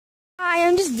Hi,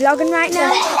 I'm just vlogging right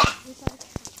now.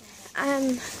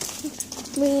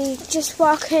 We just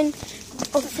walking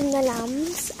up from the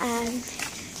lambs.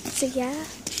 So yeah.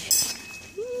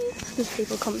 There's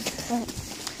people coming. Right.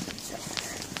 So,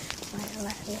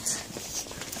 hilarious.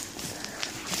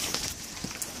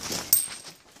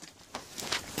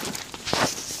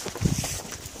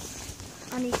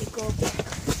 I need to go back.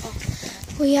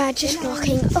 We are just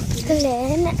walking up the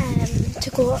lane to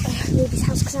go to Ruby's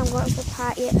house because I'm going to the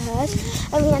party at hers.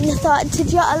 And we hadn't thought to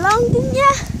jot along, didn't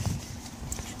you?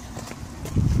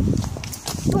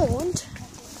 Don't.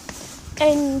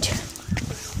 And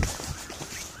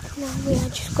now we are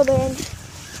just going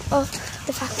up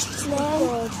the factory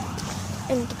lane.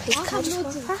 And the police car just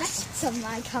walked past. On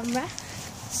my camera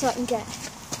so I can get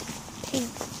TV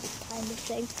kind of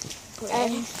thing.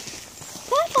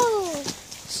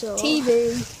 So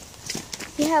TV.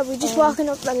 Yeah, we're just walking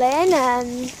up the lane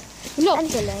and not up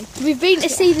the lane. We've been to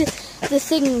see the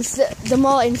things, the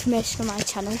more information on my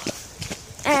channel.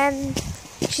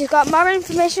 She's got more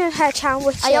information on her channel,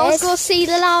 which I always go see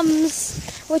the lambs,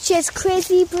 which is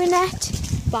Crazy Brunette,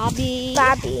 Barbie,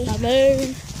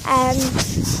 Baboon.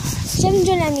 She hasn't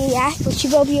done any yet, but she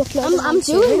will be uploading. I'm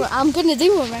gonna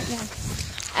do one right now.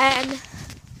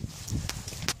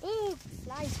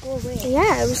 Flies go away.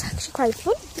 Yeah, it was actually quite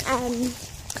fun.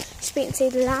 Just being to see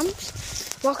the lambs,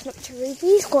 walking up to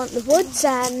Ruby's, going to the woods,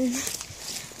 and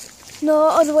no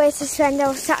other way to spend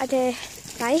our Saturday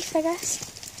life, I guess.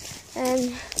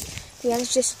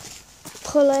 Leanne's just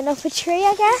pulling up a tree,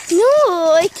 I guess.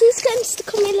 No, it keeps getting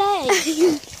stuck on my leg.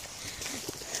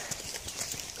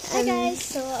 Hi guys,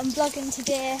 so I'm vlogging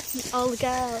today with all the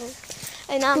girls.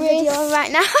 And I'm videoing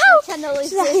right now. My channel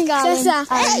is Garland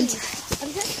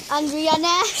and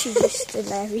Rihanna. She's just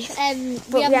hilarious.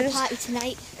 We have a party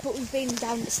tonight, but we've been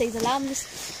down to see the lambs.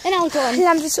 And I'll go on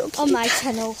my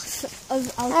channel.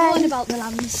 I'll go on about the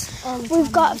lambs all the time.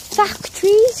 We've got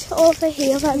factories over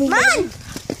here.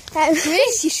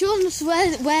 Grace, you're showing us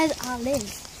where I live.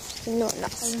 No,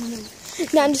 not.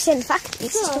 No, I'm just saying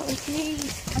factories.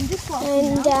 I'm just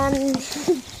walking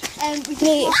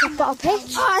we've got a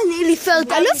pitch. Oh, I nearly fell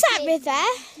down. I love that bit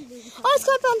there. Oh, it's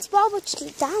got a bounce ball, but just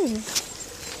slipped down.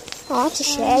 Oh, that's a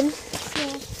shame. Yeah,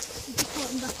 just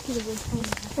walking back to the wood.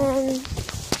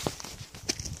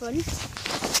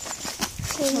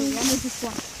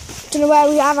 Don't know where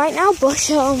we are right now, but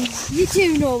you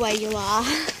do know where you are.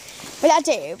 Well, I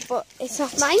do, but it's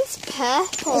not. Mine's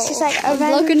purple. It's just like a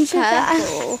vlogging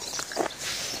purple.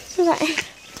 Right.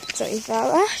 Sorry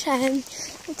about that.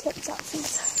 We'll take that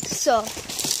so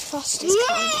Foster's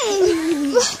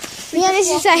this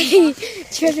is like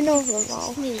driven over them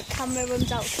all. The camera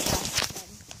runs out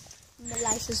and the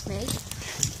light is me.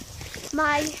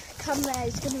 My camera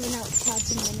is going to run out of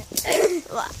charge in a minute.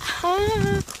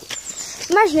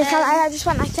 Imagine if I just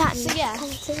went like that. So yeah,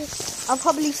 I'll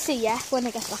probably see you when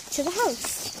I get back to the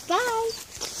house. Bye.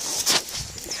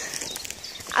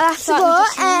 I'll have to go.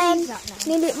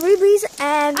 Nearly at Ruby's.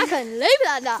 I can leave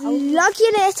that now. Log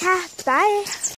you later. Bye.